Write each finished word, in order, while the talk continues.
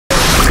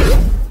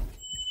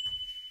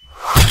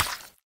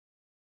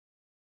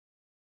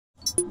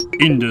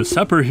In the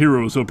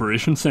Superheroes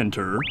Operation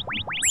Center.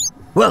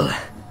 Well,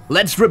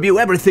 let's review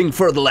everything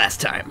for the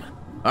last time.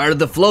 Are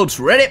the floats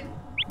ready?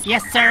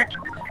 Yes, sir.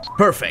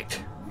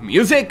 Perfect.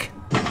 Music?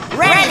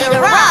 Ready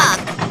to rock!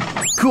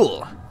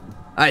 Cool.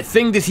 I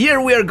think this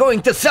year we are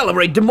going to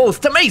celebrate the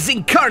most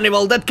amazing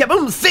carnival that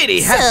Kaboom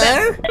City has.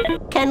 Sir,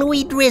 can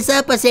we dress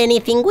up as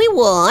anything we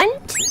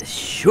want?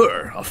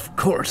 Sure, of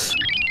course.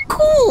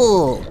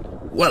 Cool.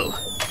 Well,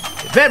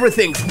 if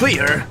everything's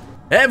clear,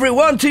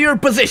 everyone to your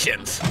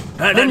positions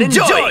and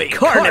enjoy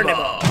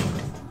Carnival!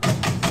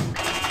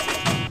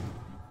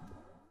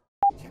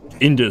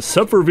 In the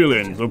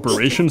Supervillains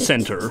Operation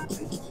Center,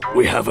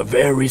 we have a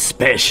very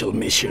special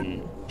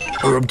mission.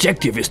 Our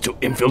objective is to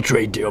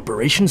infiltrate the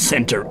operation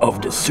center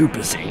of the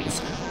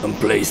SuperThings and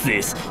place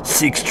these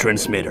 6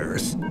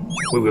 transmitters.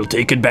 We will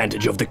take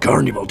advantage of the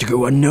carnival to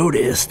go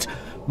unnoticed.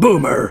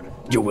 Boomer,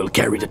 you will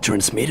carry the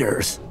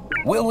transmitters.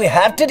 Will we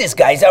have to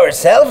disguise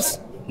ourselves?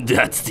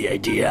 That's the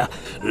idea.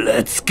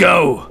 Let's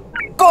go!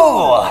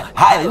 Cool!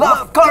 I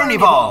love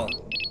Carnival!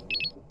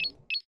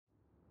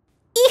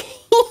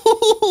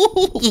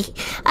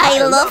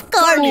 I love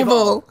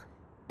Carnival.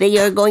 They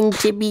are going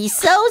to be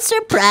so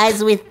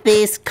surprised with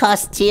this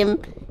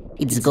costume.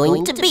 It's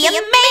going to be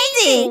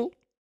amazing!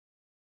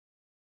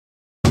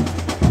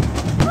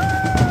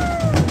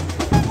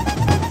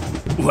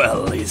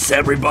 Well, is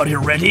everybody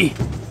ready?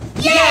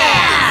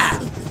 Yeah!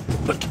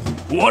 But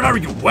what are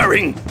you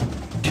wearing?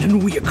 Didn't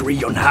we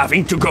agree on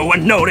having to go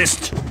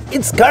unnoticed?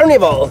 It's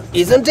Carnival,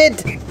 isn't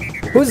it?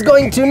 Who's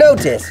going to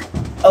notice?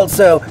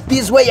 Also,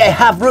 this way I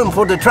have room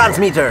for the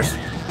transmitters.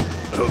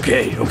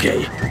 Okay.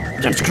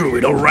 Then screw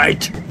it,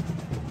 alright?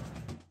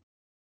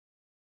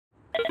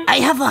 I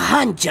have a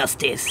hunch,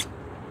 Justice.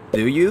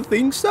 Do you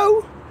think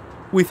so?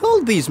 With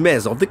all this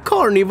mess of the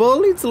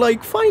carnival, it's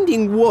like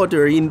finding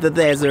water in the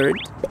desert.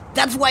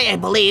 That's why I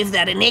believe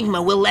that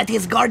Enigma will let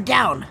his guard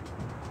down.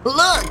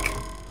 Look!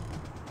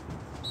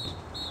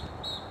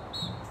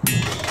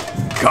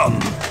 Come,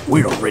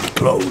 we're already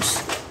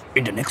close.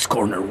 In the next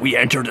corner, we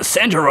enter the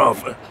center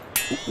of...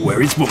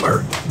 Where is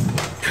Boomer?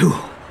 Phew.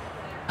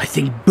 I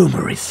think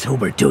Boomer is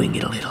overdoing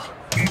it a little.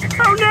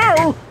 Oh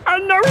no!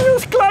 And now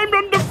he's climbed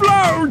on the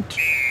float!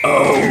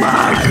 Oh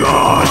my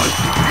god!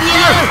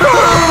 Oh,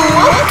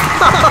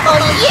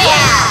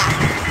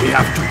 yeah! We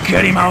have to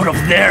get him out of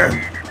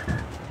there!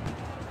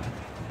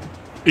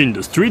 In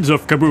the streets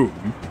of Kaboom.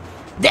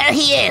 There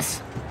he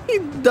is! He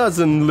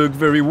doesn't look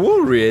very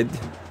worried.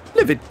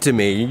 Leave it to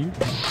me.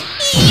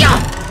 Yeah!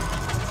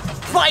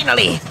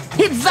 Finally!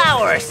 It's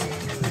ours!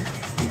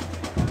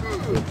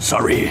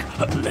 Sorry,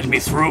 let me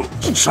through.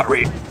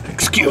 Sorry,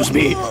 excuse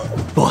me.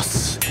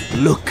 Boss,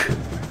 look.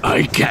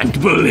 I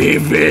can't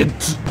believe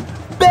it!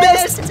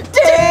 Best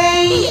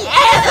day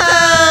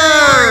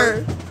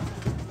ever!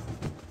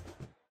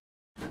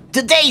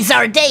 Today's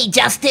our day,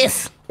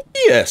 Justice!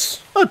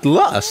 Yes, at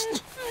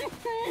last.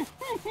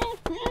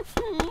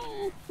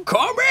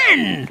 Come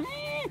in!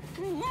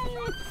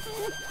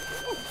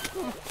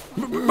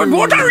 But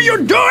what are you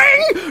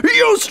doing?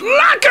 You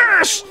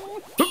slackers!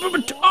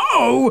 But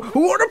oh,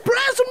 what a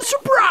pleasant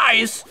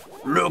surprise!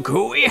 Look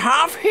who we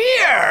have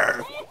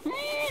here!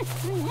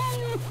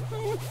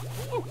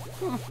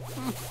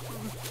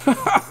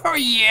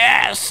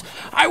 Yes,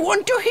 I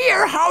want to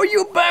hear how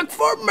you beg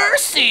for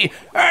mercy,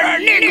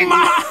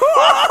 Enigma!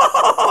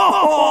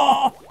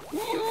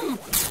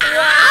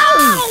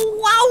 Ow!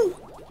 Wow!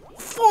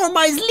 For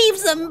my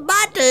sleeves and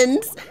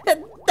buttons!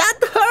 That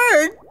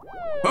hurt!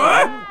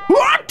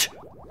 What?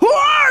 Who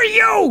are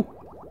you?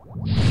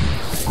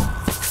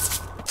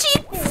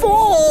 Cheap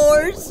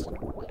Force!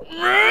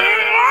 I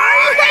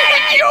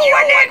hate you,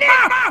 Enigma!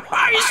 I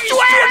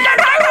swear that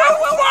I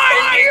will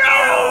find you!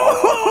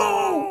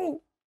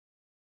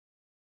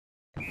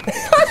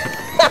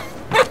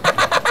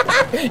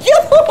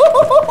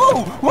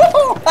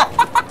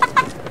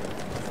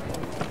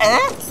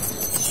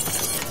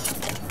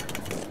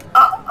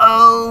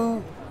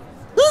 Uh-oh!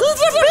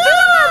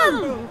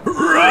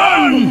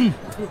 Run!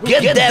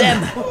 Get them!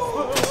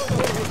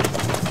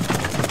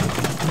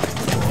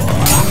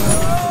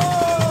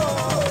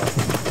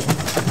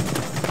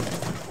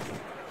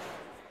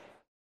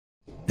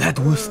 That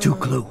was too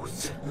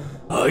close.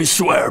 I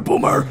swear,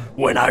 Boomer,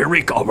 when I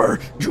recover,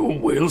 you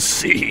will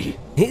see.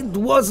 It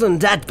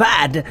wasn't that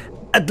bad.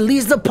 At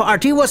least the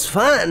party was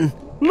fun.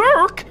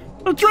 Look!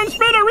 The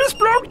transmitter is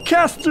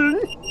broadcasting!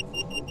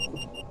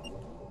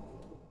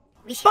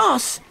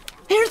 Boss,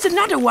 here's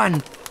another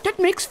one. That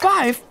makes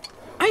 5.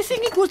 I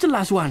think it was the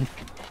last one.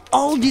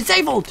 All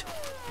disabled.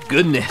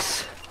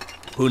 Goodness.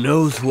 Who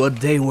knows what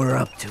they were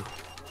up to?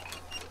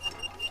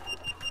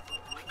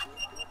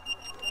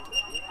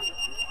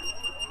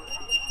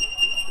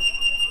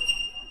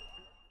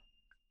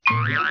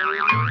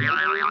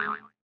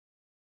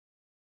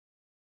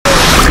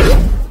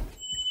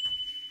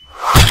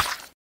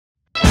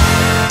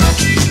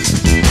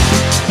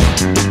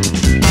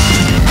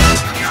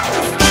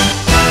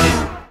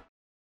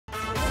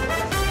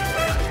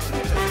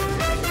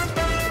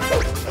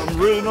 I'm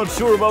really not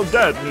sure about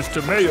that,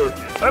 Mr. Mayor.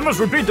 I must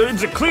repeat that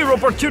it's a clear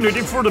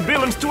opportunity for the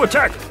villains to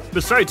attack.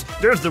 Besides,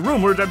 there's the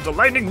rumor that the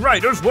Lightning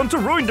Riders want to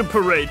ruin the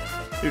parade.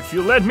 If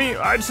you let me,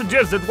 I'd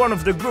suggest that one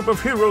of the group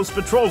of heroes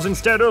patrols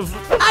instead of...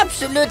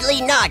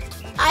 Absolutely not.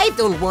 I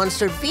don't want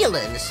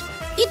surveillance.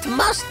 It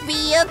must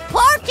be a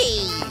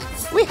party.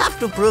 We have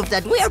to prove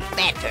that we're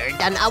better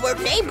than our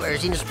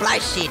neighbors in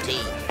Splash City.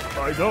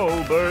 I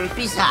know, but...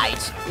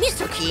 Besides,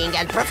 Mr. King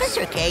and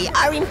Professor K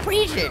are in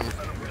prison.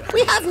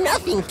 We have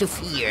nothing to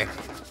fear.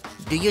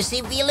 Do you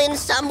see villains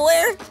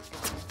somewhere?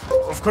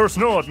 Of course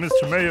not,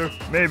 Mr. Mayor.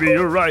 Maybe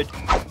you're right,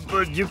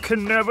 but you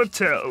can never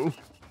tell.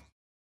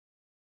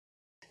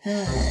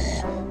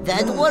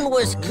 That one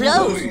was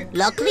close.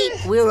 Luckily,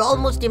 we're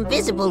almost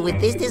invisible with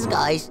this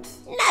disguise.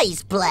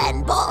 Nice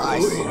plan,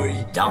 boss.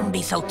 Don't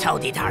be so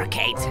toadied,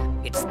 Arcade.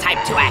 It's time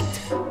to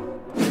act.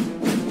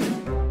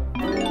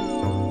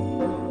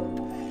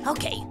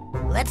 Okay,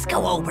 let's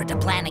go over the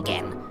plan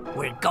again.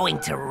 We're going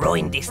to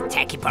ruin this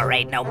techie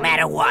parade no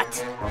matter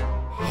what.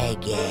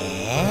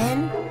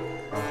 Again?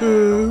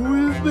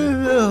 We've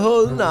been the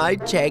whole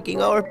night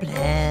checking our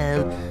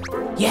plan.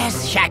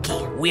 Yes,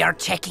 Shaggy, we are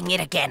checking it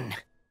again.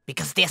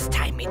 Because this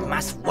time it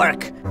must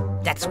work.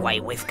 That's why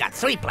we've got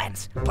 3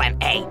 plans. Plan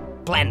A,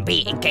 Plan B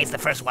in case the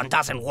first one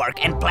doesn't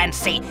work, and Plan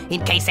C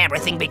in case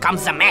everything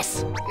becomes a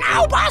mess.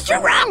 No, boss, you're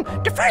wrong.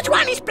 The first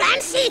one is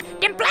Plan C,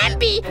 then Plan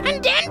B,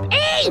 and then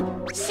A.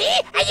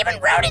 See, I even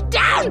wrote it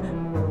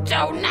down.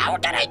 So now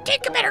that I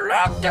take a better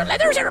look, the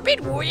letters are a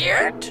bit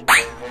weird.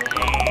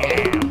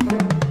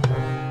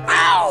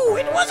 Oh,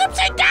 it was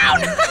upside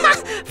down.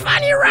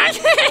 Funny, right?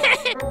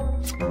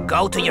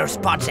 Go to your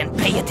spots and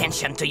pay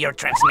attention to your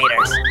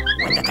transmitters.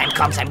 When the time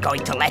comes, I'm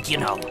going to let you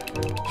know.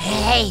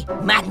 Hey,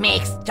 Mad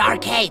Mix,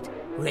 Darkade.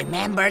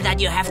 Remember that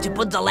you have to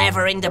put the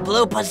lever in the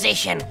blue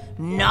position,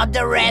 not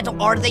the red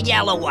or the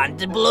yellow one,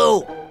 the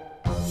blue.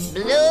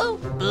 Blue?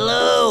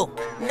 Blue.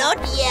 Not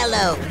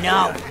yellow.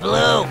 No,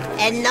 blue.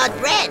 And not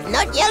red.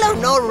 Not yellow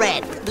nor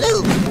red.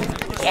 Blue.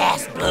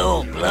 Yes,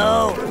 blue,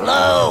 blue,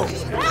 blue.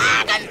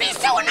 Ah, don't be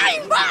so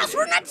annoying, boss.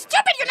 We're not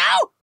stupid, you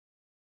know.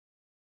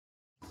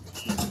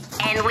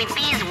 And with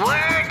these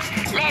words,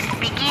 let's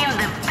begin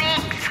the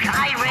big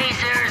Sky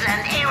Racers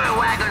and Aero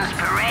Wagons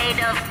parade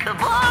of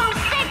Kaboom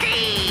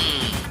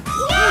City!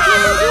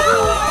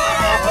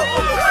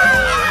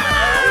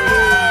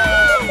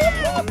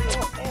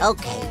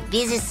 Okay,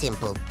 this is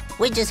simple.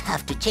 We just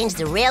have to change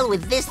the rail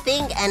with this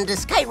thing, and the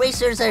Sky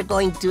Racers are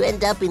going to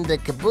end up in the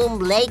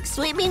Kaboom Lake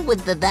swimming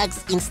with the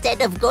ducks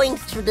instead of going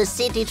through the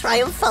city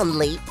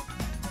triumphantly.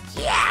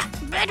 Yeah,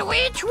 but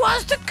which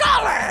was the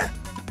color?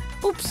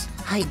 Oops,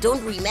 I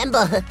don't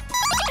remember.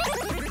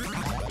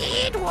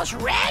 It was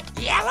red,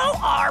 yellow,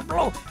 or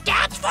blue.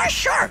 That's for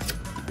sure.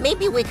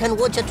 Maybe we can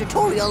watch a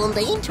tutorial on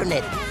the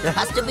internet. There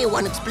has to be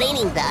one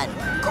explaining that.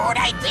 Good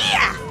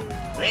idea.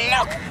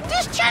 Look,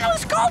 this channel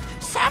is called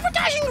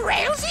Sabotaging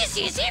Rails is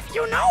Easy If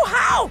You Know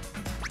How.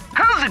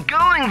 How's it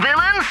going,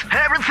 villains?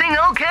 Everything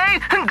okay?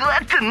 I'm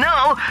glad to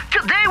know.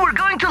 Today we're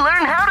going to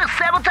learn how to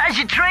sabotage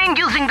a train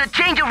using the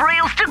change of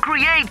rails to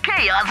create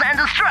chaos and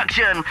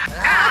destruction.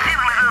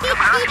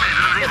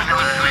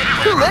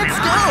 Let's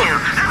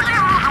go!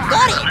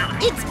 Got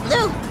it! It's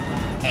blue!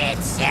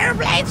 It's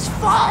Airblade's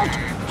fault.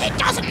 He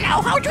doesn't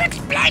know how to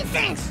explain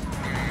things.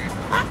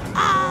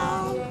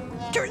 Uh-oh.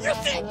 Do you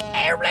think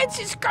Airblades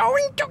is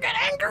going to get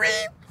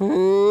angry?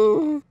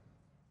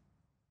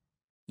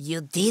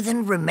 You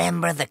didn't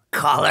remember the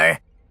color?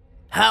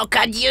 How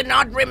could you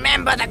not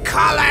remember the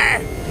color?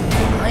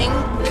 I'm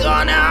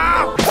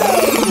gonna...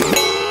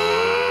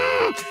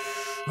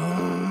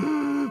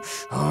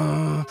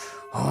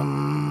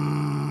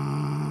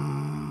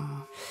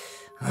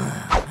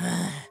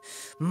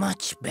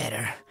 Much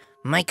better.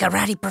 My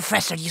karate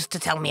professor used to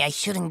tell me I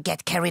shouldn't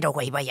get carried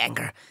away by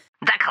anger.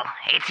 Duckle,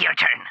 it's your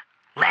turn.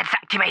 Let's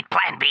activate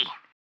Plan B.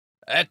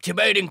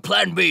 Activating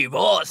Plan B,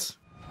 boss.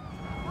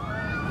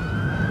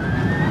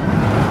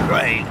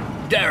 Great.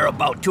 They're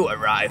about to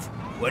arrive.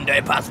 When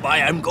they pass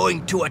by, I'm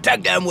going to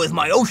attack them with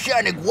my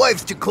oceanic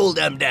waves to cool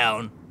them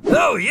down.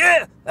 Oh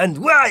yeah? And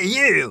why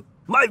you?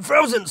 My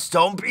frozen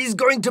stomp is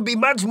going to be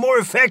much more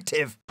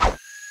effective.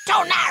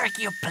 Don't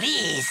argue,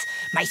 please.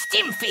 My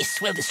steam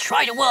fists will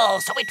destroy the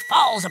world so it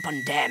falls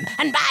upon them.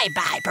 And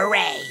bye-bye,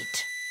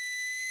 parade.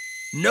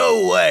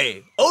 No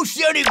way!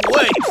 Oceanic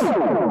waves!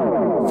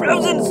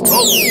 Frozen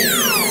stomp!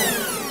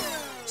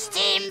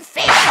 Steam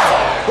fist!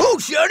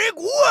 Oceanic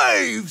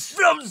waves!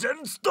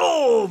 Frozen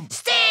storm!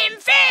 Steam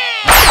fist!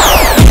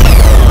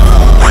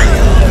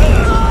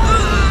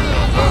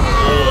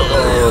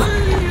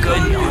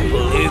 Could not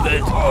believe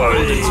it.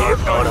 Rodents are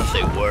not as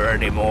they were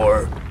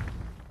anymore.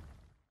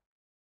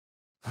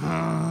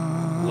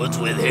 What's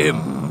with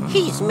him?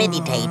 He's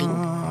meditating.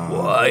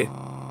 Why?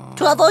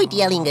 To avoid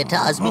yelling at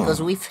us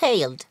because we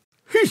failed.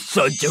 He's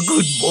such a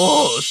good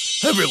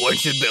boss. Everyone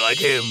should be like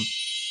him.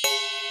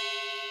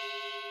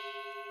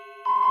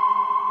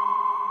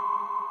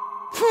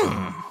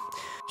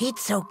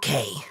 It's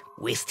okay.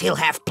 We still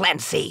have Plan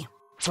C.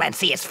 Plan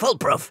C is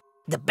foolproof.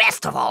 The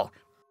best of all.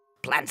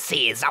 Plan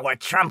C is our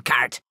trump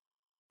card.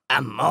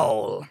 A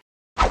mole.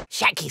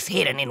 Shaggy's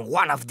hidden in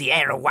one of the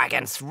aero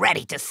wagons,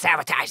 ready to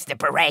sabotage the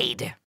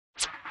parade.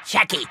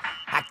 Shaggy,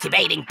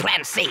 activating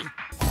Plan C.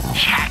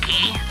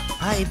 Shaggy?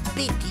 I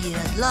beat you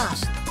at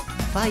last.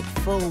 Fight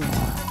foam.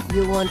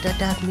 You won't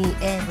attack me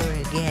ever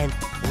again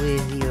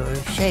with your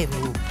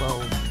shaving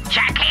foam.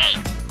 Shaggy!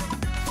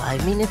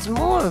 5 minutes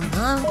more,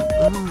 huh?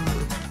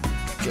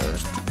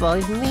 Just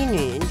 5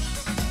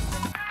 minutes.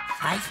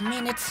 5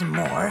 minutes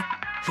more?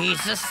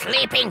 He's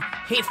sleeping.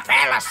 He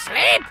fell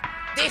asleep.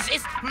 This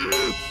is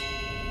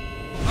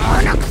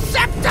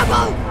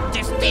unacceptable.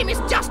 This team is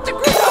just a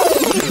group of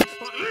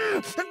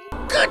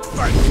good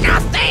for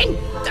nothing.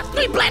 The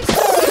 3 plans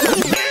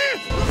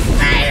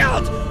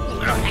failed.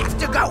 We'll have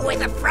to go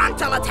with a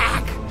frontal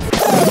attack.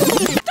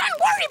 Don't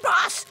worry,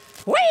 boss.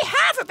 We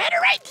have a better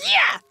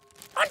idea.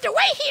 On the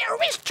way here,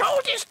 we stole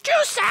these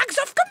 2 sacks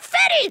of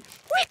confetti.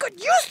 We could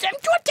use them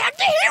to attack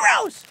the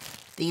heroes.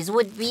 This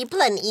would be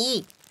Plan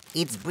E.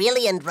 It's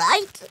brilliant,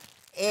 right?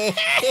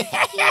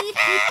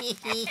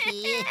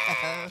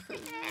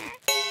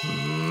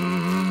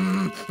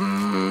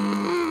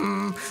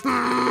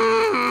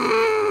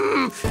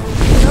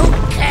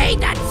 Okay,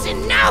 that's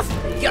enough.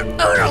 You're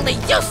utterly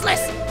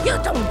useless. You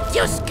don't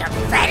use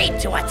confetti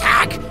to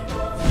attack.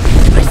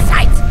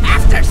 Besides,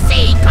 after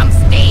C comes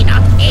D,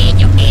 not E,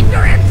 you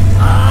ignorant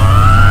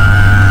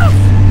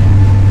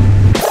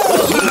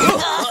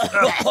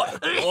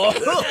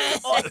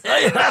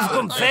I have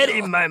confetti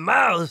in my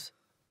mouth.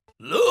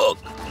 Look!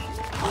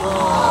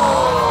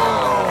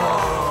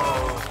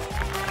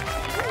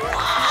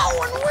 Wow,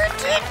 and we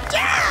did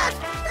that!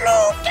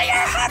 Look, they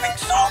are having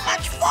so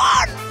much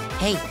fun!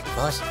 Hey,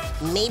 boss,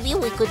 maybe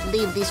we could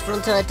leave this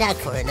frontal attack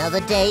for another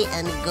day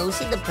and go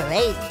see the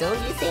parade, don't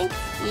you think?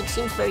 It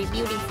seems very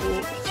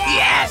beautiful.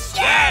 Yes,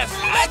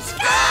 let's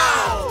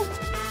go!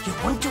 You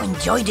want to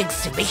enjoy the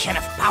exhibition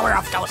of power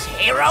of those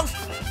heroes?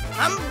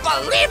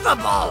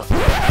 Unbelievable!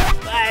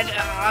 But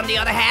on the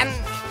other hand,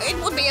 it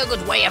would be a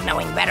good way of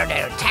knowing better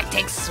their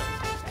tactics.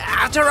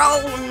 After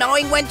all,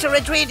 knowing when to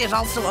retreat is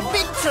also a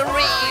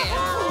victory.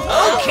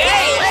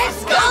 Okay,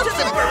 let's go to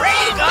the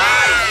parade,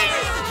 guys!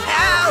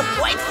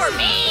 Wait for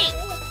me!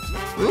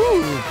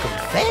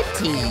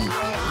 Confetti.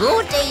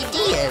 Good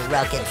idea,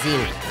 Rocket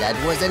Zing. That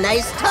was a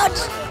nice touch.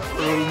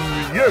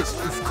 Yes,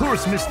 of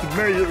course, Mr.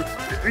 Mayor.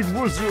 It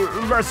was a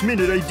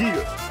last-minute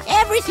idea.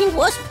 Everything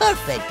was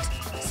perfect.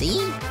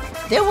 See?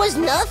 There was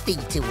nothing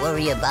to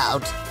worry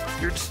about.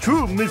 It's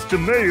true, Mr.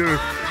 Mayor.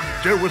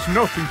 There was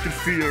nothing to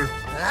fear.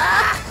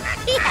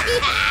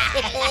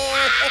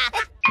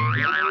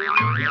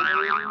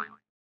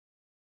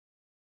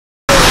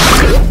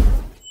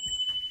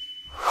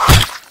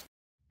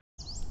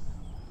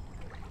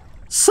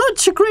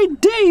 Such a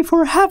great day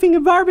for having a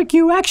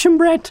barbecue, Action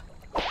Brett.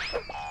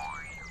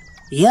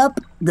 Yup,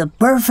 the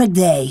perfect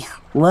day.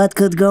 What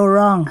could go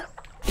wrong?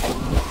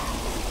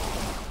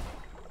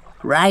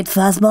 Right,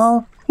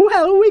 Fastball?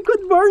 Well, we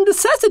could burn the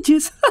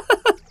sausages.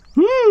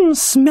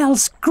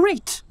 Smells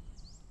great.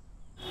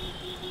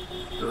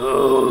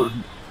 Oh,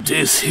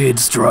 this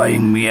heat's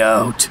drying me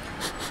out.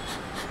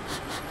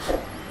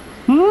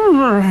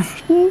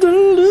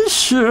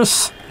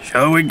 Delicious.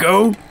 Shall we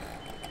go?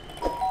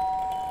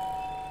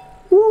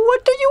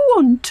 What do you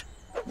want?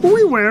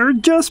 We were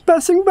just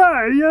passing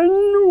by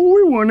and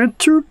we wanted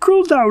to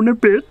cool down a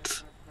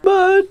bit.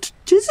 But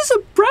this is a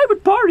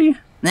private party.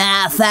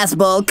 Nah,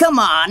 Fastball, come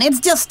on. It's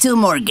just 2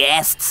 more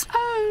guests.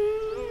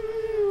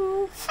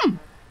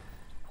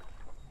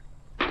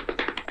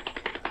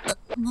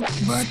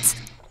 But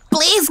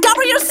please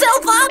cover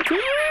yourself up!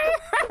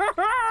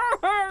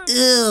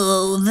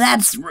 Ew,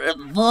 that's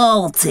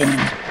revolting.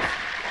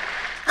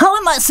 How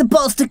am I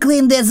supposed to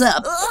clean this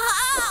up?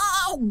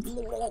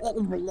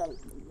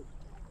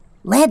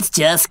 Let's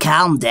just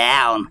calm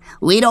down.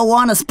 We don't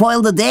want to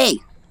spoil the day.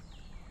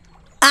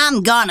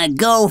 I'm gonna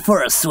go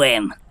for a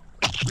swim.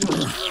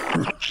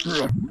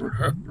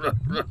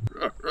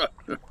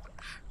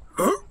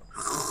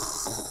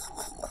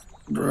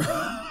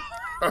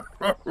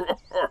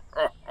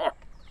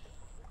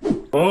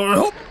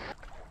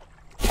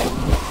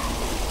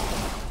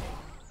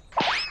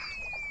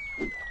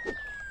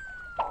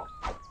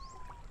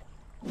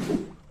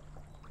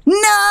 No!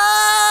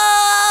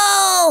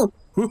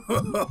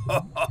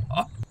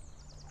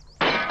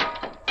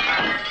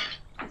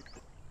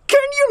 Can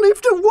you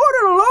leave the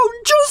water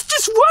alone just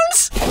this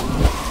once?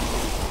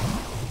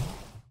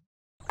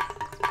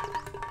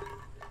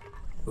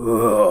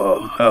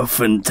 Oh, a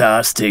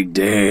fantastic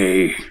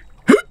day.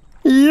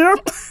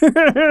 Yep.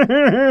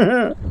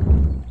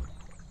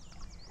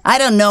 I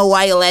don't know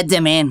why you let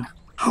them in.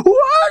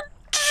 What?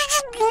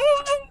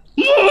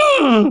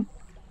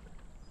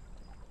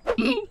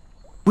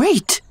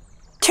 Wait,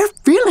 they're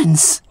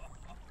villains.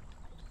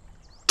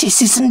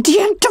 This isn't the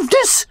end of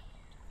this.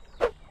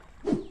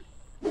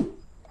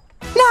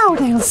 Now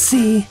they'll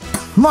see.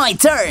 My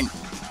turn.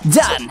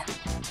 Done.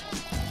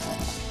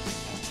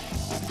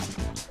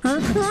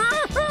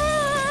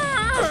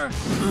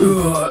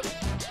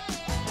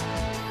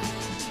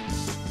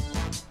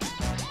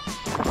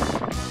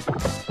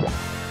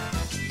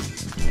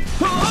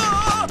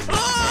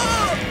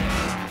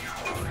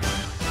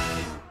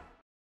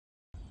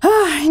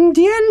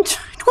 in the end,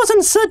 it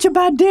wasn't such a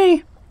bad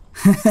day.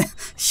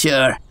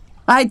 Sure.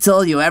 I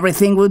told you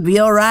everything would be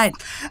alright.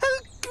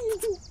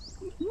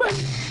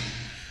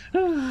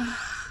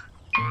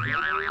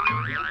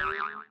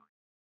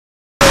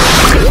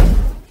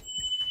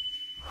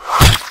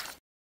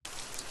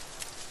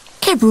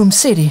 Kaboom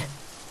City,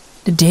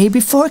 the day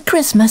before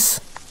Christmas.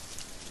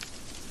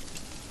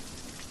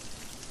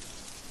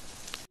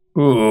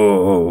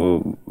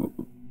 Oh.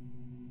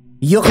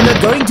 You're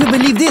not going to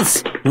believe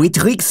this! We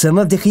tricked some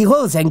of the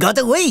heroes and got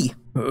away!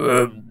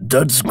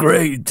 That's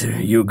great,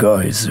 you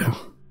guys.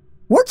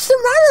 What's the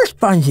matter,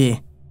 Spongy?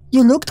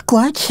 You looked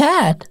quite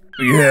sad.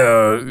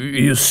 Yeah,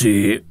 you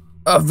see,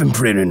 I've been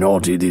pretty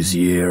naughty this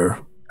year.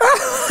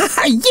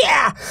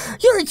 Yeah!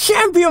 You're a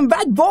champion,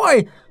 bad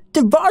boy!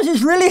 The boss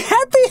is really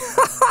happy!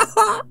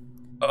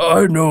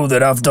 I know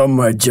that I've done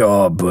my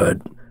job, but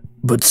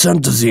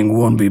SuperThings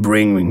won't be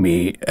bringing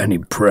me any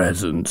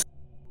presents.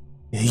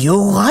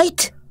 You're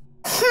right?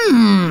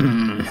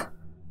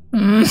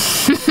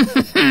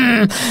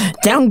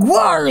 Don't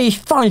worry,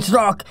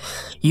 SpongeRock.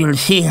 You'll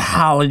see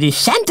how the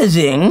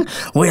SuperThings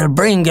will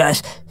bring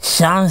us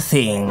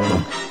something.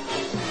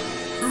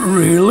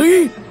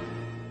 Really?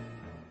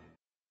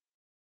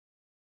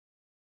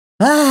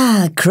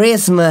 Ah,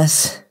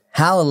 Christmas.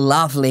 How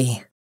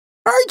lovely.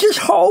 I just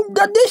hope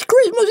that this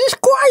Christmas is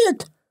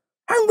quiet.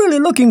 I'm really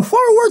looking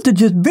forward to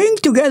just being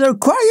together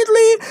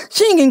quietly,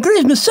 singing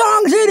Christmas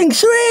songs, eating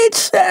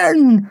sweets,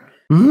 and...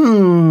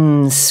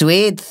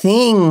 Sweet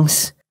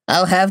things.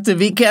 I'll have to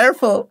be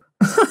careful.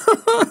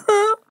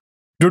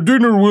 The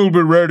dinner will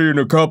be ready in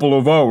a couple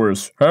of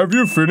hours. Have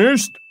you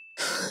finished?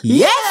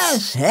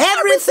 Yes,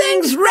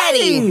 everything's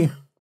ready.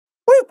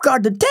 We've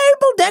got the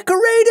table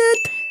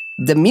decorated,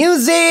 The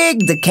music,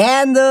 the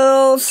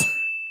candles,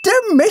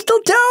 the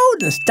mistletoe,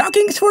 the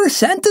stockings for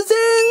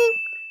SuperThings,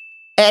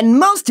 and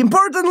most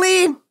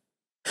importantly,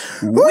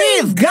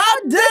 we've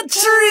got the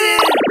tree!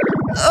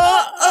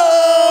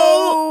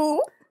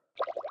 Uh-oh!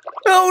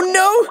 Oh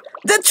no,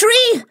 the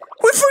tree!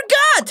 We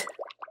forgot!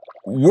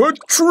 What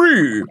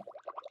tree?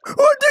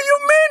 What do you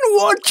mean,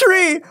 what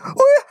tree?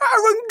 We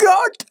haven't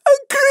got a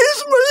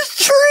Christmas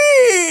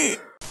tree!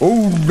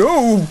 Oh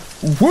no!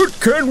 What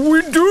can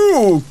we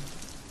do?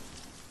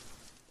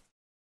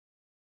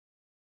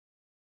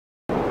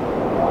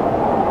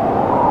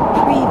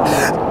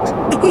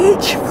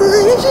 It's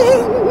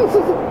freezing!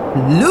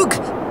 Look,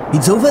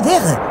 it's over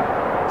there.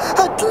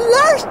 At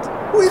last!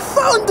 We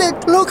found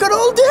it! Look at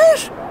all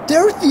this!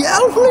 There's the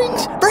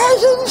elflings,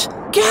 presents,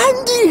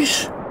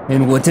 candies!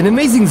 And what an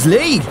amazing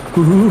sleigh!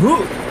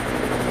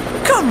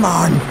 Come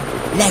on,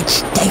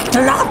 let's take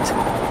the lot!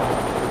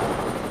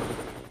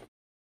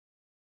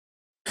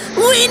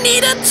 We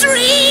need a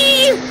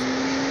tree!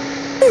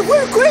 If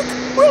we're quick,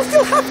 we'll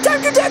still have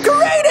time to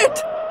decorate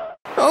it!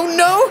 Oh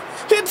no,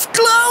 it's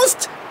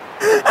closed!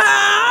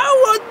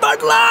 What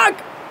bad luck!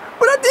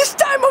 But at this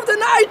time of the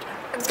night,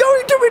 it's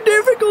going to be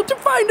difficult to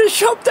find a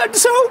shop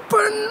that's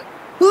open.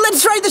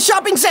 Let's try the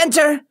shopping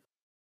center!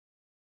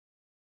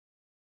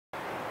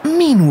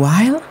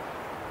 Meanwhile,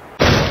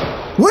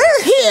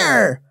 we're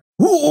here!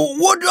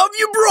 What have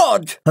you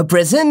brought? A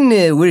present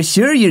we're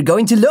sure you're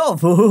going to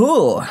love.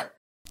 Oh,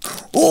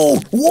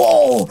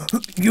 whoa!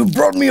 You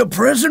brought me a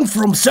present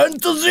from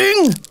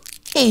SuperThings?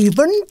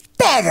 even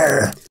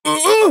better.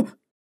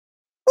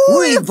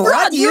 We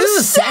brought you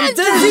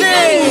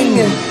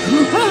SuperThings!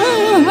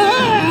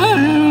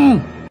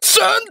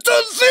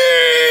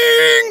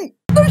 SuperThings!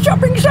 The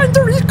shopping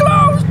center is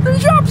closed! The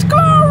shop's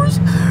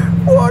closed!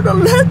 What a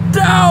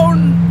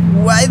letdown!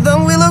 Why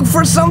don't we look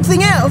for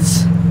something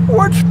else?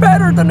 What's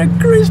better than a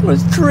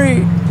Christmas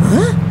tree?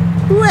 Huh?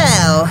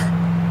 Well,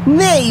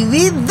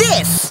 maybe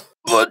this!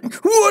 But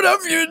what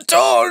have you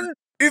done?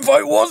 If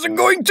I wasn't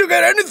going to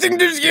get anything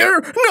this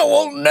year, now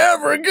I'll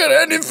never get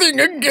anything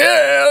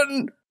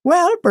again!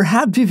 Well,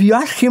 perhaps if you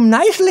ask him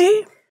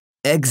nicely.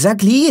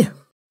 Exactly.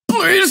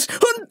 Please,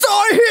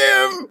 untie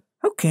him!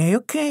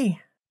 Okay.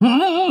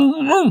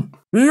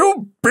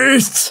 You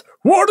beasts!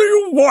 What do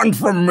you want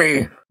from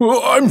me?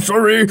 I'm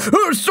sorry,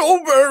 so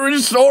very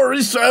sorry,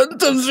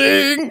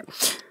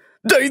 SuperThings.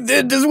 They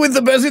did this with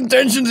the best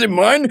intentions in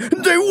mind.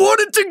 They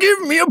wanted to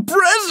give me a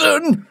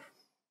present.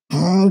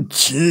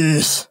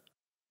 Jeez.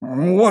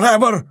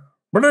 Whatever,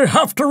 but I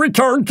have to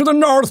return to the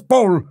North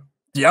Pole.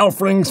 The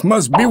elflings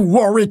must be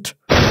worried.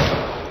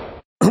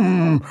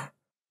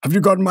 Have you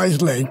got my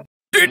sleigh?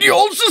 Did you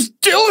also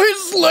steal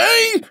his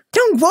sleigh?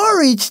 Don't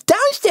worry, it's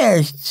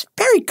downstairs. It's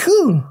very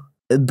cool.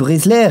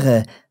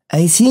 Brisler,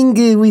 I think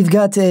we've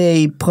got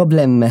a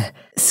problem.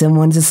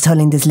 Someone's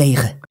stealing the sleigh.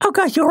 Oh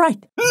gosh, you're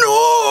right.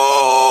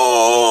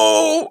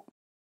 No!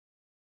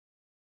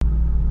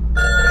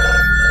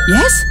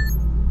 Yes?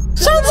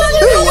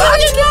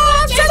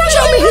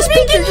 Show me his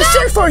picture to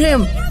search for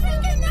him.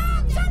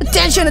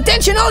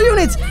 Attention, all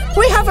units.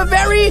 We have a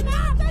very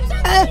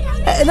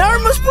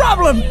enormous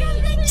problem.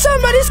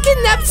 Somebody's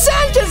kidnapped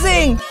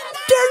SuperThings.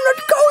 They're not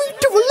going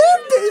to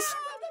believe this.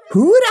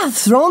 Who would have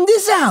thrown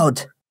this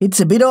out? It's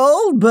a bit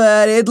old,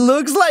 but it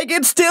looks like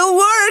it still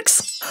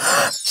works.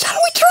 Shall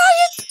we try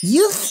it?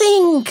 You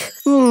think...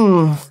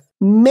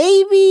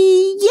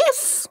 maybe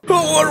yes?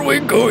 How are we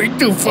going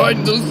to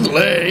find the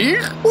sleigh?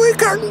 We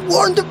can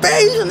warn the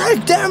base and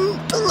ask them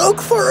to look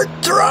for a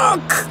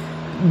truck.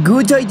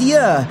 Good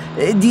idea.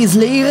 The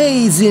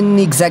sleigh isn't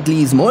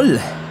exactly small.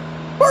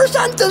 For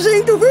Santa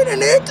thing to fit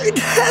in it, it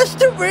has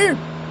to be.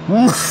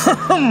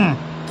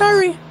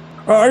 Sorry.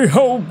 I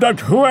hope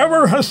that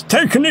whoever has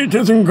taken it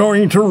isn't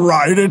going to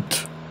ride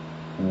it.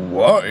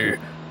 Why?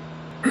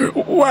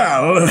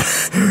 Well,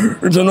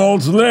 it's an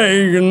old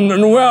sleigh, and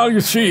well,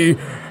 you see,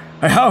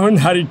 I haven't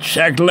had it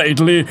checked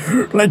lately.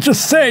 Let's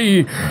just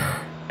say,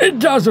 it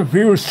does a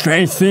few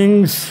strange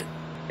things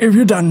if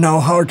you don't know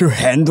how to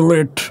handle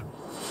it.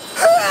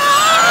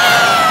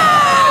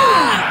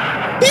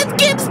 It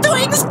keeps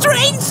doing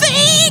strange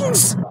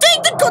things!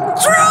 Take the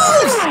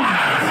controls!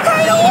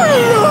 I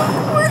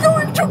know! We're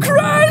going to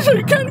crash!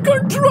 I can't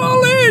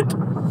control it!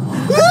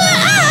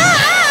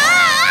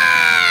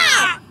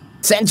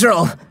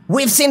 Central,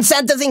 we've seen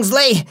Santa Things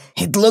sleigh.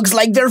 It looks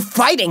like they're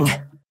fighting.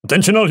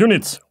 Attention all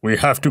units, we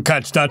have to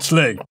catch that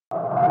sleigh.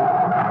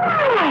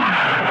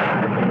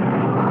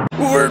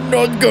 We're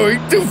not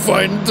going to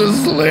find the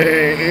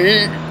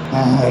sleigh.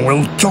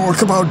 We'll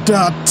talk about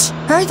that.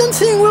 I don't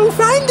think we'll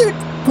find it,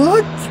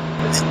 but...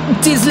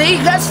 The sleigh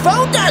has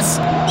found us!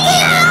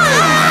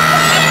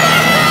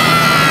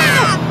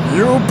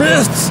 You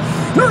beasts!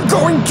 You're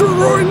going to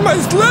ruin my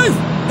sleigh!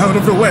 Out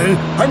of the way,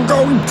 I'm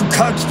going to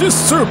catch these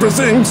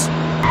SuperThings!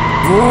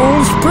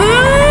 Full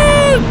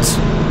speed!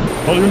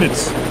 All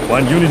units,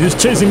 one unit is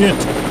chasing it.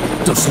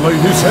 The sleigh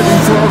is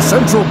heading for our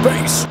central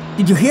base.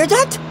 Did you hear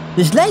that?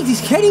 The sleigh is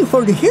heading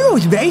for the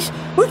heroes' base.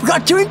 We've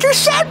got to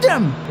intercept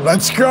them.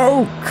 Let's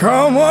go!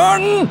 Come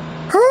on!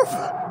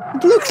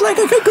 It looks like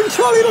I can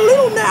control it a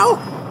little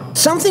now.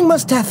 Something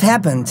must have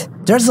happened.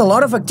 There's a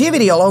lot of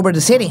activity all over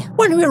the city.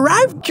 When we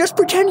arrive, just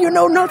pretend you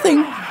know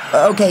nothing.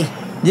 Okay,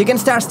 you can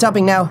start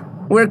stopping now.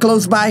 We're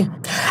close by.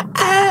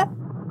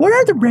 What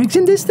are the brakes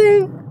in this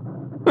thing?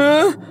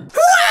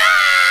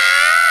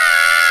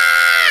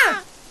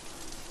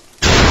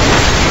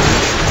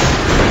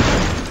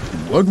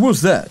 What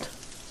was that?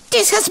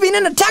 This has been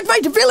an attack by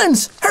the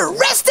villains!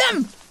 Arrest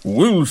them!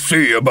 We'll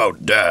see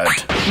about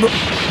that.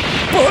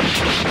 But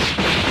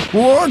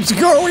what's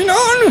going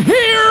on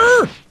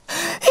here?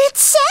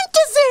 It's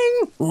Santa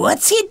Thing!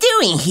 What's he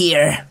doing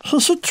here? He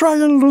should try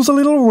and lose a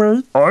little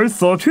weight. I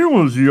thought he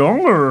was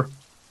younger.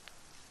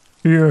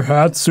 You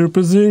had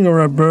SuperZing or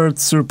a bird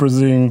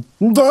SuperZing?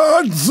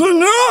 That's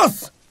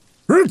enough!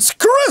 It's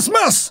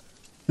Christmas!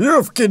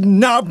 You've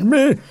kidnapped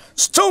me,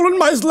 stolen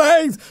my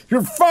sleighs,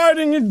 you're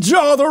fighting each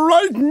other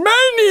like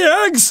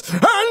maniacs,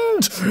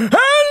 and...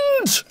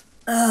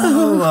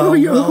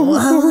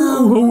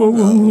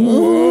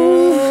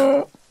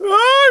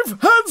 I've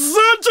had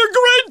such a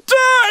great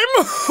time!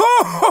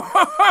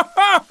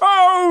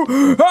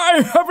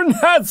 I haven't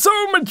had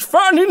so much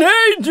fun in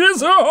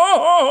ages!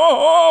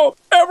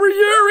 Every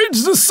year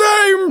it's the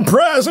same,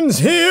 presents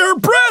here,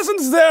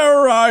 presents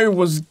there. I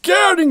was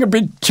getting a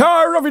bit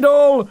tired of it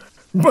all.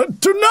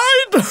 But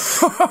tonight,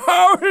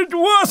 it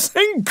was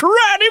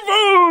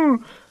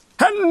incredible!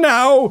 And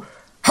now,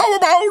 how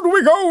about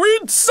we go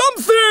eat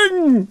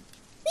something?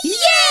 Yay!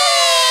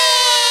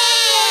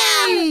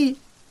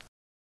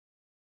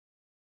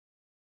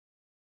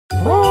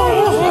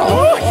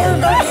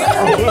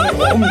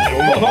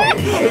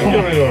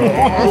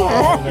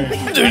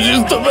 This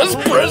is the best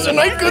present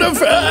I could have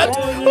had!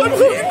 I'm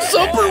having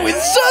supper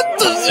with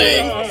Santa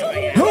Thing!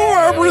 Oh,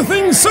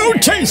 everything's so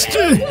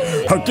tasty!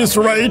 At this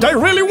rate, I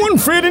really won't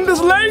fit in this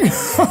sleigh!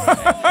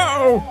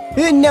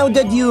 Now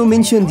that you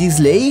mentioned this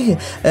sleigh,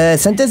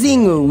 Santa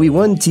Thing, we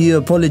want to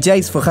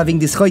apologize for having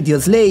destroyed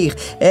your sleigh,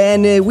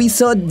 and we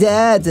thought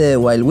that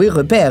while we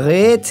repair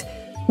it,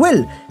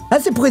 well,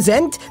 as a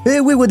present,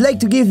 we would like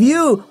to give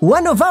you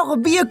one of our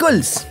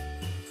vehicles.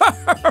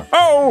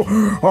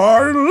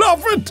 I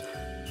love it!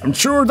 I'm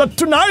sure that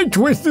tonight,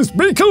 with this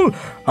vehicle,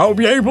 I'll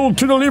be able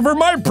to deliver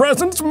my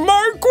presents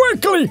more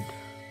quickly!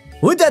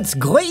 Oh, that's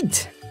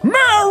great!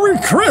 Merry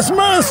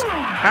Christmas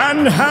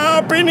and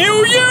Happy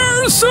New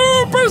Year,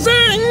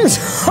 SuperZings!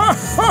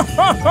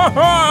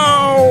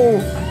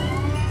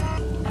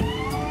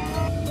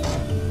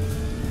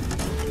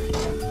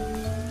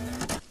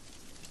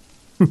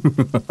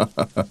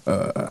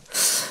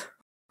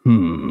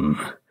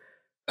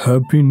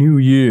 Happy New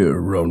Year,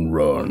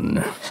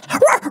 Run.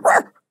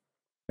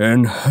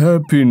 And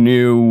Happy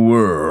New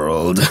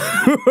World.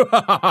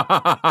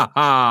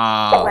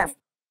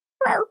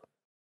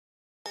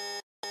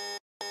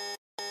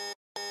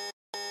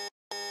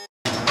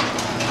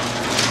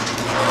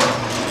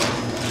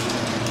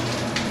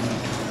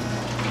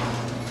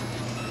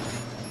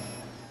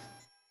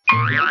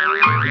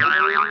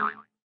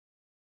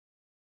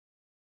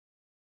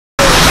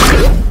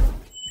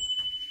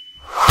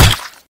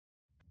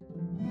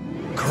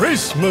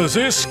 Christmas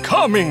is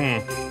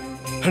coming!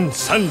 And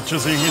Santa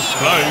Thing is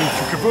flying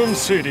to Kaboom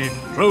City,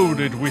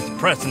 loaded with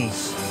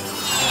presents.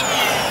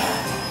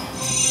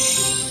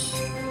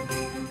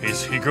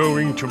 Is he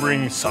going to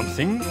bring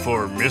something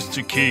for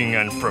Mr. King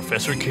and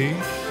Professor K?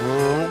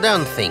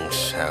 Don't think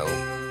so.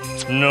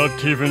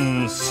 Not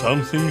even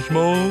something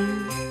small?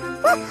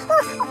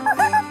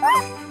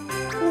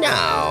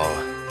 No.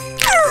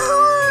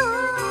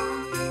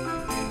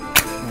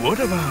 What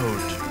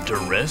about the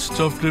rest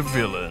of the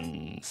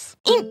villains?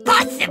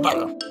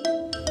 Impossible!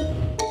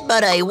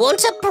 But I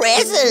want a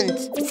present.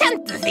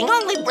 SuperThings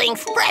only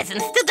brings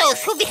presents to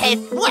those who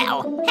behave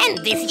well. And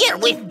this year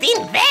we've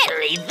been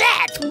very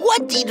bad.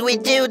 What did we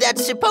do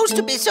that's supposed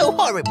to be so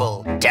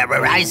horrible?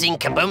 Terrorizing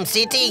Kaboom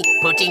City?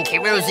 Putting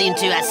heroes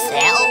into a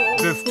cell?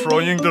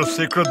 Destroying the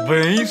secret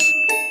base?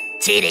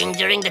 Cheating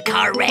during the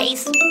car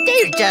race?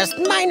 They're just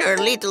minor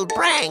little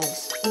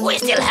pranks. We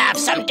still have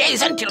some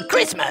days until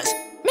Christmas.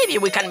 Maybe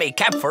we can make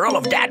up for all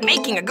of that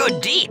making a good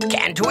deed,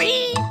 can't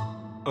we?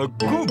 A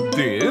good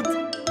deed?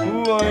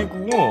 Like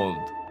what?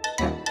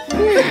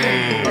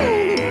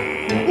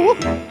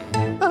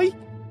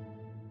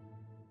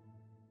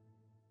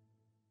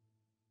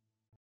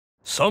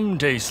 Some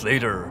days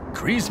later,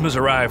 Christmas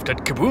arrived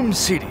at Kaboom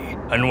City,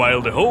 and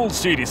while the whole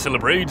city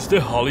celebrates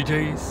the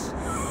holidays,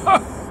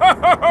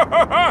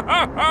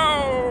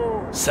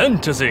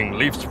 SuperThings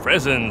leaves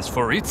presents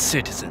for its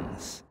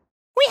citizens.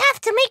 We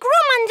have to make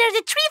room under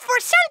the tree for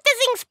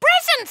SuperThings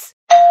presents!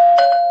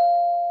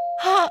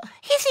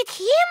 Is it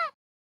him?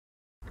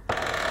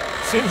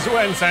 Since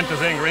when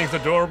SuperThings rings the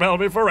doorbell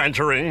before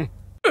entering?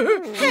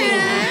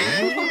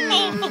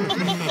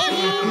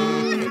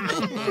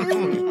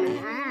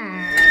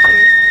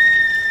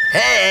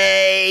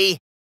 Hey!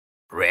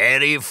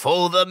 Ready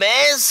for the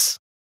mess?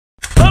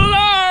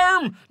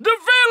 Alarm! The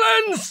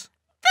villains!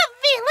 The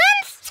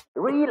villains?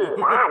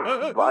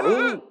 Relax,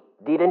 buddy.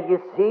 Didn't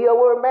you see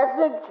our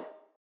message?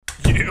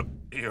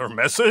 Your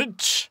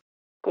message?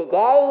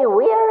 Today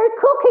we're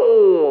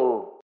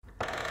cooking.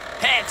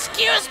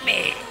 Excuse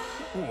me.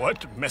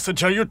 What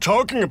message are you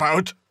talking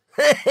about?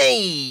 Hey,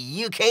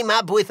 you came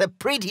up with a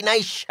pretty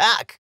nice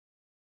shack.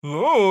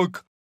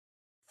 Look!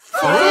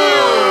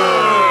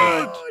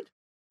 Food!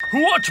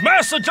 What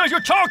message are you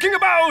talking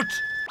about?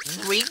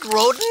 Rick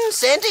Roden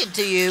sent it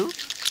to you.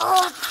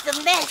 Oh, the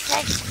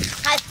message.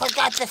 I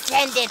forgot to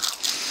send it.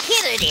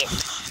 Here it is.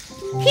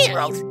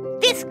 Heroes,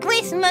 this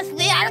Christmas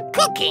we are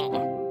cooking.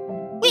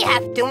 We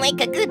have to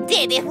make a good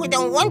deed if we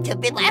don't want to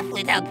be left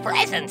without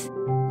presents.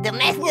 The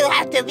mess will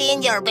have to be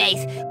in your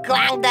base.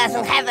 Clang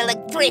doesn't have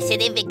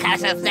electricity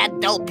because of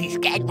that dopey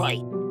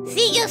skateboy.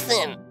 See you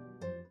soon.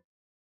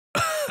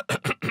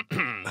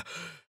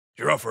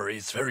 Your offer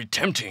is very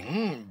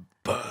tempting,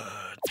 but...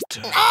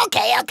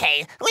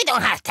 Okay. We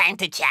don't have time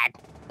to chat.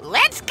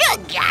 Let's go,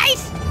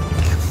 guys.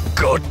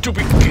 Got to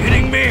be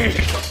kidding me!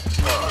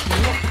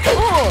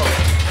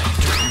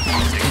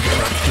 Think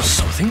you're up to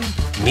something?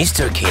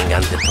 Mr. King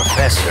and the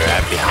Professor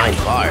are behind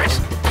bars.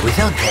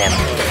 Without them,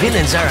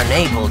 villains are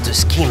unable to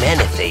scheme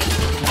anything.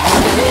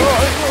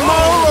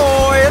 My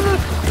lord!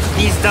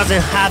 This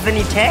doesn't have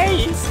any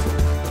taste.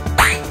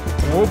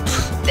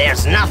 Oops.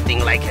 There's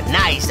nothing like a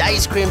nice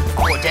ice cream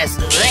for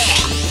dessert.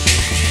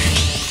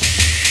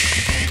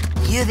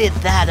 You did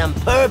that on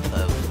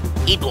purpose.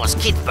 It was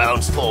Kid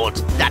Bones'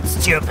 fault. That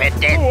stupid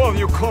did. Who are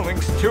you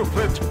calling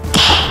stupid?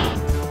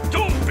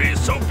 Don't be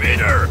so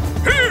bitter!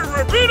 Here,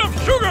 a bit of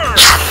sugar!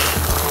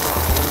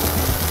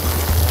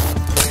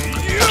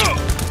 Yeah.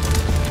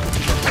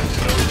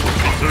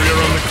 Pizzeria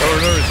around the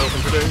corner is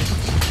open today.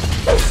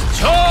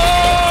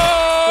 Stop!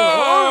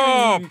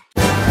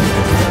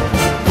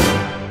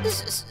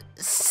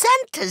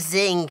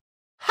 SuperThings,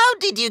 how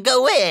did you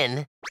go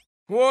in?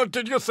 What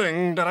did you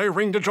think? Did I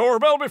ring the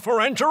doorbell before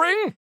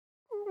entering?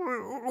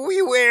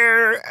 We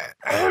were...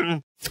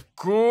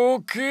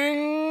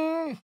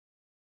 Cooking?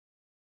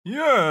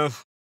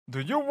 Yes. Do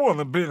you want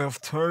a bit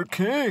of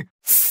turkey?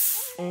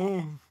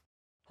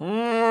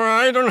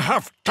 I don't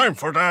have time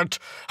for that.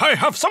 I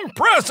have some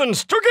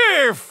presents to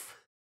give.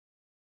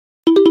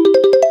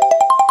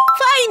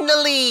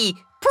 Finally!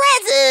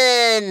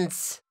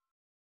 Presents!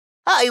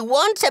 I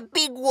want a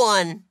big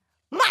one.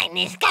 Mine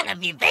is gonna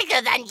be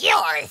bigger than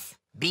yours.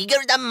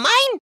 Bigger than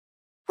mine?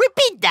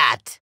 Repeat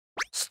that.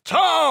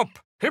 Stop!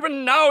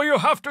 Even now you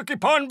have to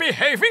keep on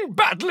behaving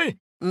badly.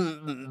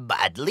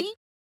 Badly?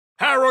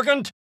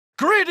 Arrogant,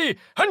 greedy,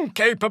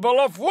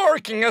 incapable of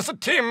working as a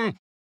team.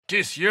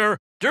 This year,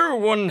 you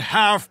won't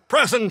have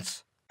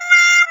presents.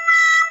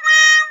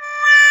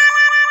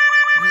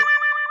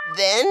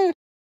 Then,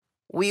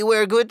 we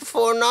were good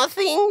for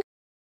nothing?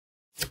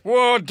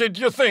 What did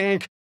you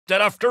think? That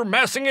after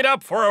messing it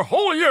up for a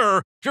whole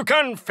year, you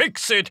can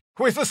fix it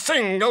with a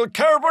single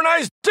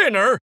carbonized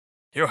dinner?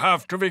 You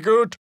have to be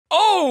good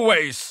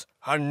always,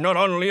 and not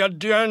only at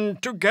the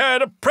end to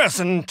get a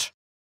present.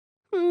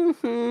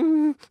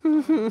 Maybe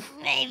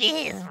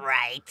he's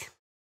right.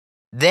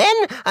 Then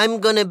I'm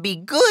gonna be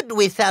good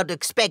without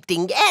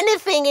expecting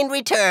anything in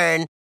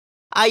return.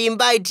 I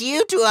invite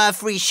you to a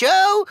free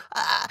show,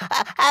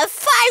 a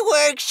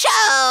fireworks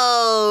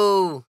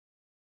show!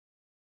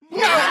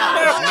 No,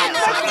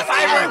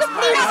 fireworks,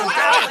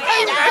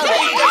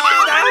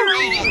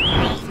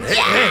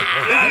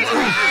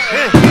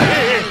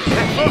 please!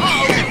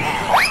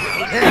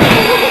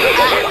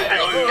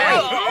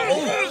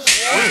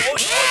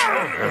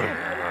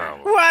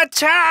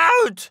 Watch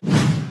out!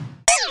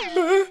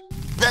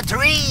 The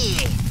tree!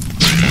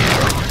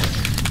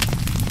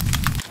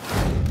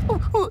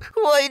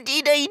 What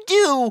did I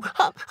do?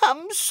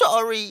 I'm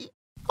sorry.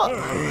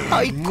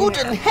 I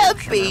couldn't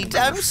help it.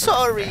 I'm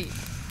sorry.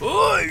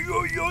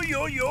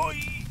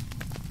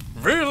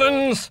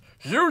 Villains,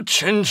 you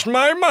changed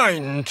my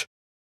mind.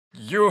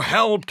 You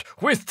helped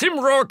with Team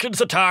Rocket's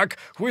attack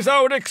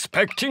without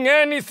expecting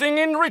anything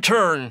in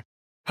return.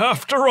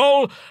 After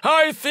all,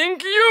 I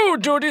think you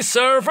do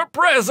deserve a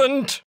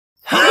present.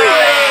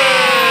 Hooray!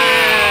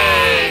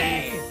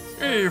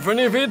 Even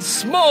if it's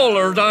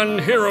smaller than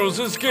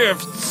Heroes'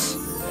 gifts.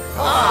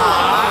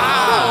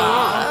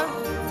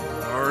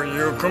 Are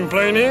you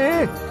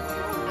complaining?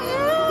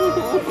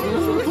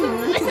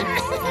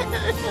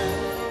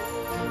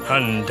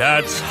 And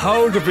that's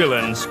how the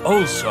villains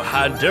also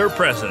had their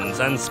presents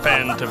and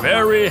spent a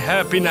very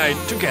happy night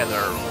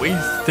together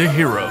with the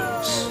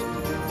heroes.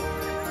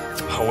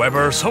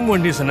 However,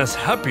 someone isn't as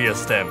happy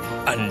as them,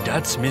 and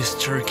that's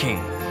Mr.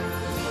 King.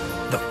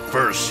 The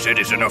first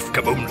citizen of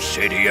Kaboom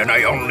City, and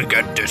I only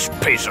get this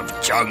piece of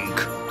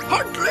junk.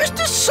 At least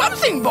there's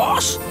something,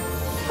 boss.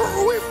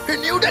 Oh, if he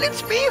knew that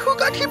it's me who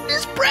got him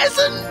this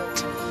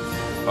present.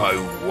 I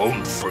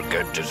won't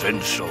forget this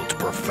insult,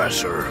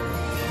 Professor.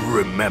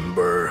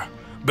 Remember,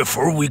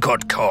 before we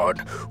got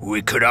caught,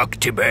 we could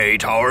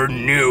activate our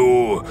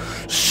new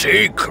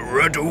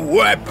secret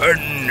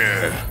weapon.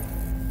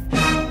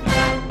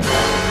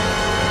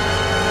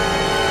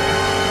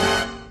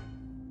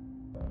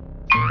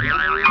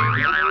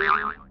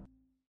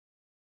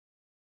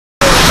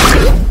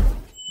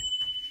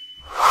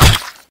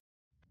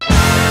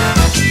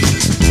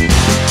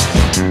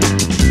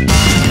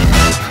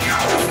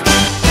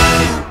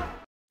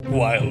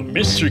 While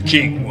Mr.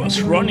 King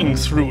was running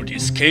through the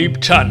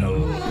escape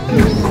tunnel,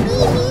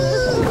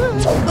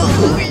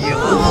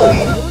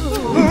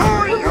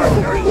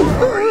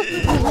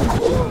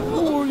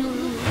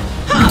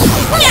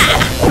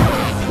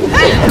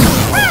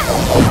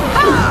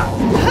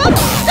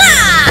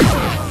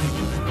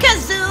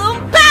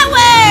 Kazoom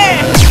power!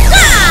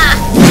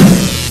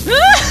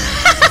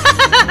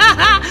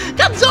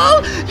 That's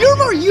all! You're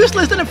more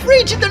useless than a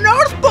fridge in the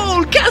North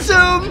Pole,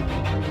 Kazoom!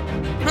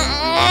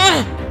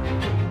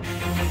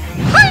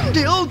 I'm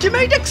the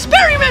ultimate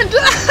experiment!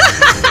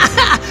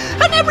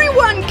 And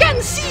everyone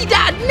can see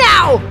that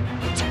now!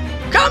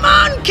 Come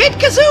on, Kid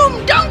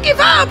Kazoom, don't give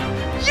up!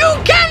 You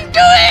can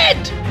do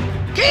it!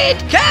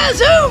 Kid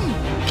Kazoom!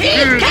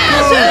 Kid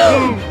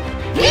Kazoom!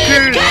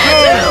 Kid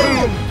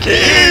Kazoom!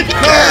 Kid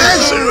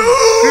Kazoom!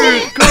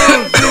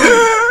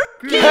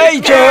 Hey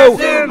Joe,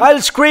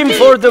 I'll scream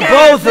for the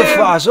both of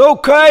us,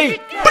 okay?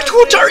 But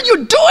what are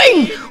you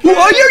doing?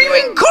 Why are you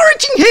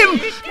encouraging him?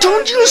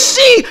 Don't you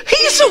see?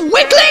 He's a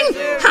weakling!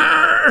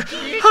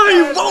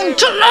 I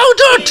won't allow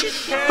that!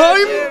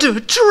 I'm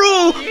the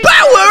true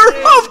power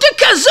of the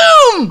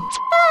Kazoom!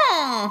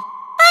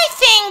 I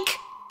think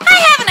I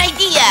have an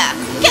idea!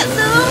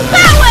 Kazoom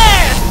power!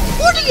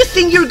 What do you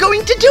think you're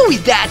going to do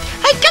with that?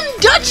 I can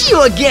dodge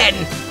you again!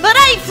 But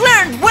I've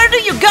learned where do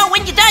you go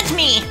when you dodge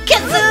me!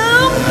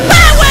 Kazoom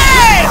power!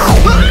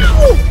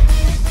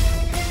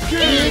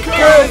 Kid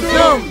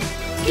Kazoom!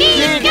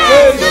 Kid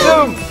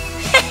Kazoom!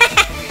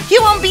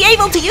 You won't be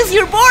able to use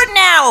your board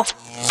now!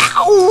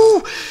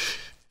 Ow!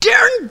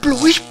 Darn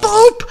bluish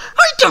bulb!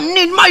 I don't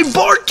need my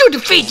board to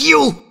defeat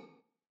you!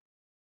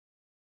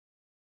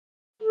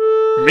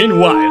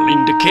 meanwhile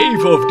in the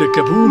cave of the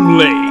Kaboom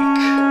Lake.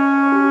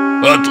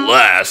 At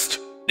last,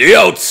 the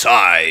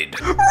outside.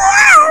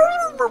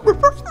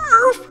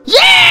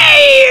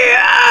 Yay!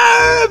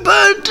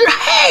 But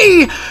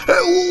hey,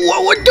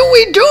 what do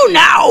we do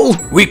now?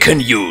 We can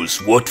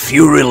use what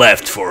fury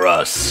left for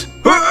us.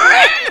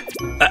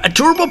 A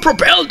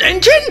turbo-propelled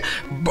engine,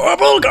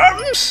 bubble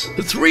gums,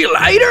 3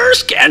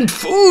 lighters, canned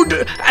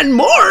food, and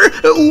more.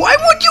 Why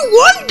would you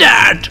want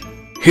that?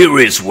 Here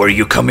is where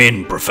you come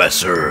in,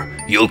 Professor.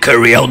 You'll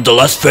carry out the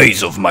last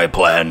phase of my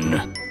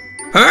plan.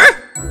 Huh?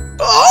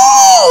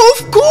 Oh,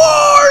 of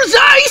course,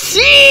 I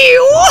see!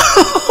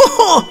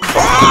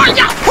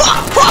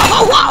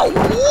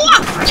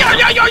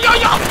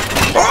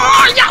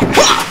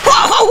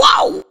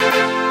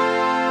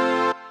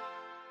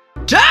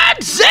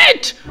 That's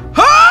it!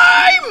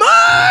 I'm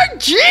a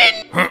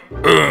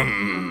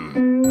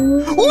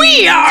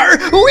We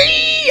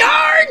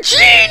are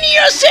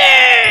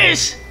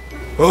geniuses!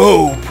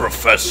 Oh,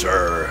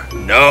 Professor,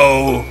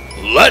 now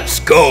let's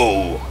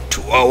go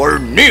to our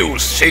new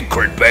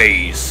secret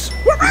base.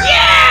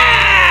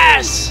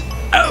 Yes!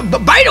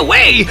 By the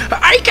way,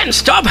 I can't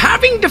stop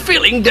having the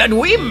feeling that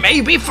we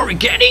may be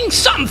forgetting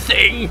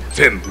something.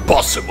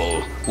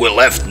 Impossible. We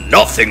left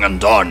nothing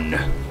undone.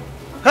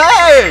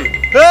 Hey!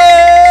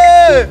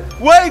 Hey!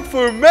 Wait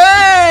for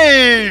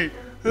me!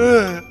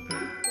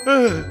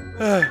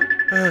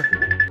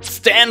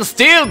 Stand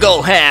still,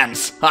 Gold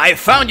Hands! I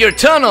found your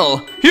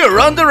tunnel! You're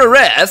under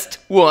arrest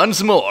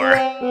once more!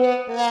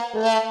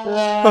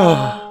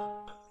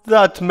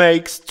 That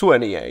makes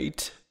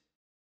 28.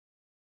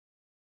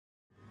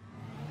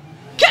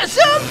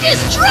 Kazoom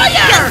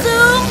Destroyer!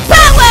 Kazoom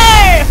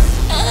Power!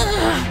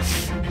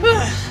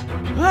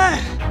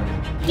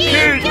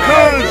 Kid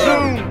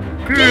Kazoom!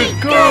 Kid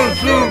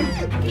Kazoom!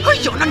 I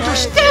don't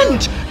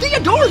understand! They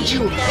adored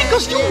you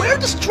because you were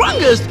the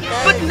strongest,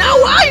 but now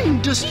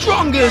I'm the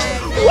strongest!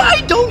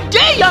 Why don't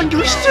they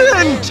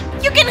understand?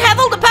 You can have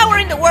all the power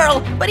in the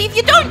world, but if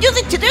you don't use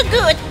it to do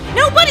good,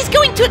 nobody's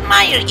going to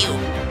admire you.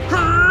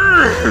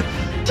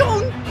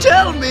 Don't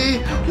tell me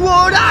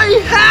what I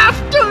have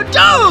to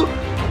do!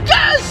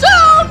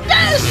 Kazoom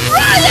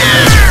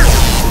Destroyer!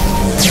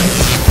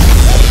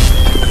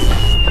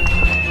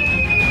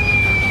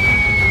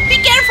 Be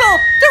careful!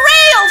 The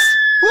rails!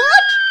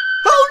 What?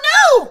 Oh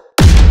no!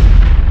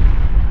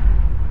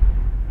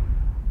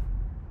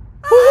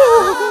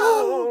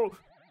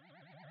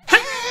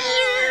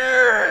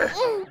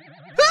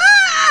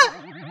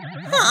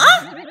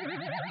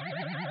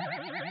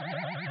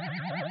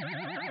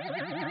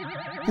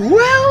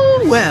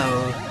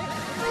 Well,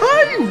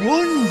 I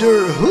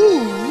wonder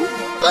who,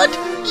 but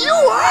you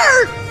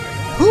are!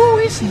 Who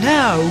is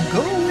now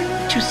going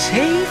to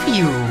save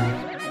you?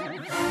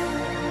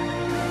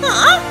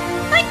 Huh?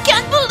 I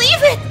can't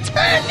believe it!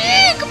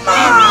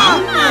 Enigma!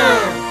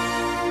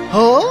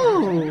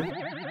 Oh,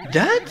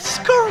 that's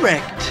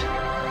correct.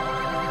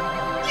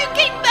 You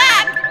came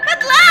back!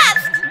 At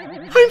last!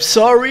 I'm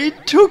sorry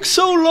it took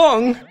so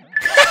long.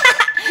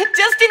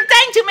 Just in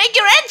time to make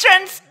your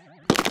entrance!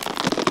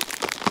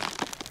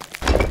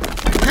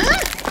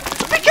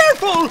 Be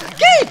careful!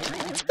 Kid!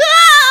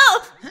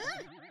 Oh!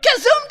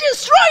 Kazoom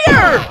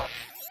Destroyer!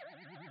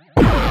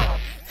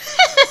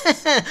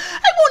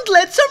 I won't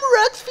let some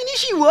rugs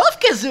finish you off,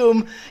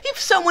 Kazoom. If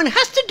someone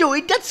has to do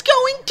it, that's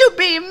going to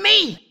be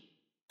me.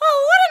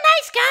 Oh, what a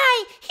nice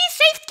guy! He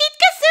saved Kid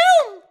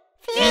Kazoom!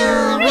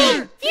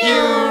 Fury!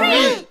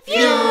 Fury!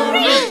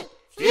 Fury!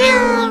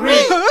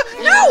 Fury!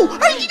 No!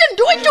 I didn't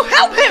do it to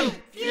help him!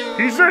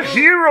 He's a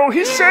hero!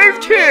 He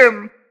saved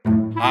him!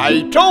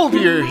 I told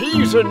you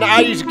he's a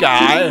nice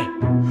guy.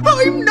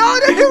 I'm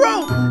not a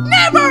hero!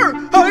 Never!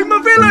 I'm a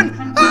villain!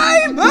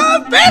 I'm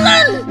a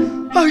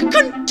villain! I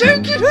can't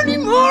take it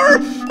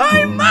anymore!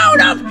 I'm out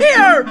of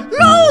here!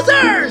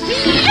 Losers!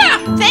 Yeah!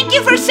 Thank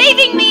you for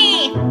saving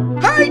me!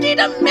 I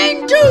didn't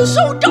mean to,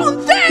 so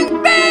don't thank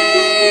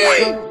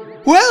me!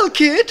 Well,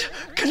 kid,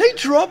 can I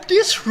drop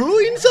these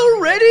ruins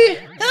already?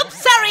 Oops,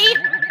 sorry!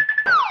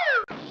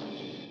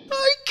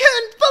 I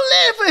can't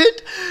believe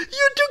it!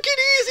 You took it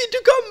easy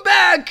to come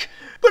back!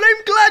 But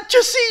I'm glad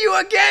to see you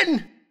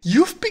again!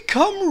 You've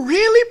become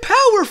really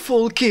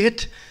powerful,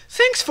 kid.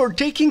 Thanks for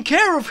taking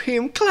care of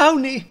him,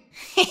 Clowny.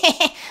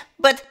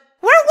 But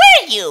where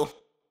were you?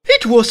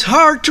 It was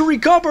hard to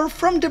recover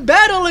from the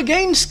battle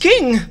against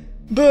King,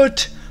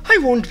 but I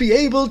won't be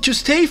able to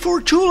stay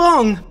for too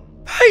long.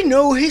 I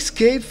know he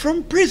escaped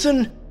from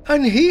prison,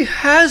 and he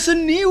has a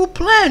new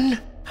plan.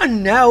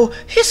 And now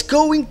he's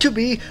going to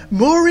be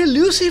more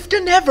elusive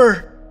than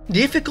ever.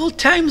 Difficult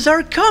times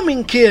are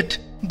coming, kid,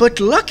 but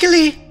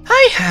luckily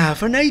I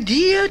have an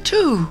idea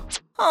too.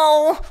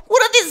 Oh,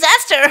 what a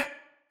disaster!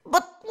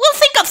 But we'll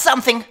think of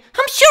something,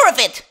 I'm sure of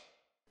it.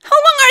 How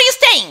long are you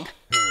staying?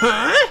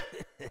 Huh?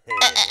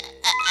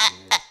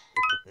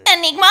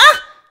 Enigma?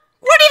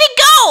 Where did he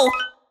go?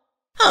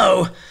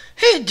 Oh,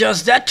 he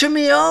does that to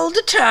me all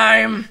the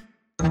time.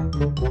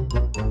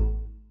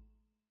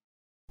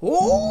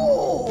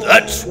 Oh,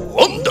 that's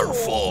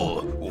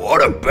wonderful!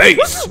 What a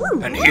base!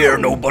 And here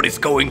nobody's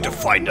going to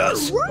find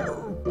us.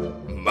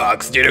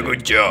 Max did a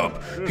good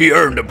job. He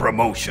earned a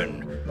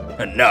promotion.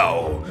 And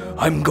now,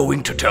 I'm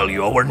going to tell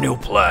you our new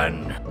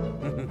plan.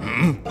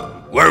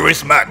 Where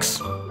is Max?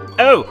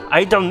 Oh,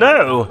 I don't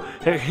know.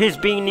 He's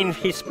been in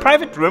his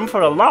private room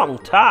for a long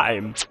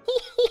time.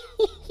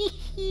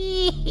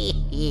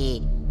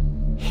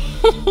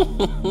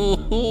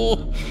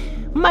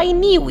 My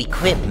new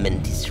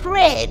equipment is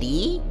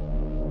ready.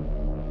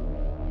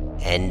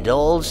 And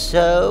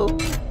also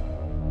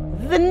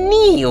the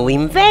new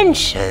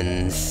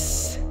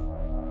inventions.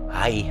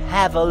 I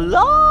have a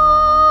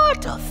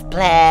lot of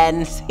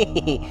plans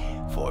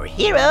for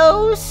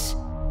heroes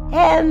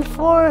and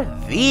for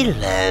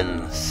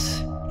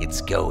villains.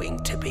 It's going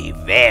to be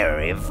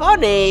very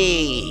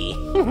funny.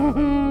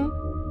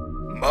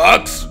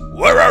 Max,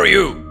 where are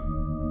you?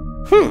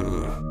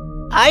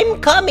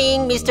 I'm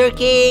coming, Mr.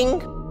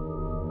 King.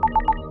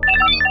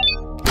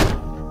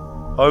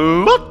 A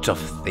lot of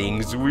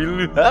things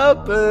will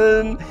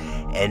happen,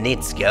 and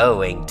it's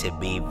going to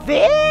be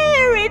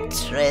very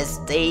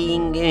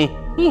interesting.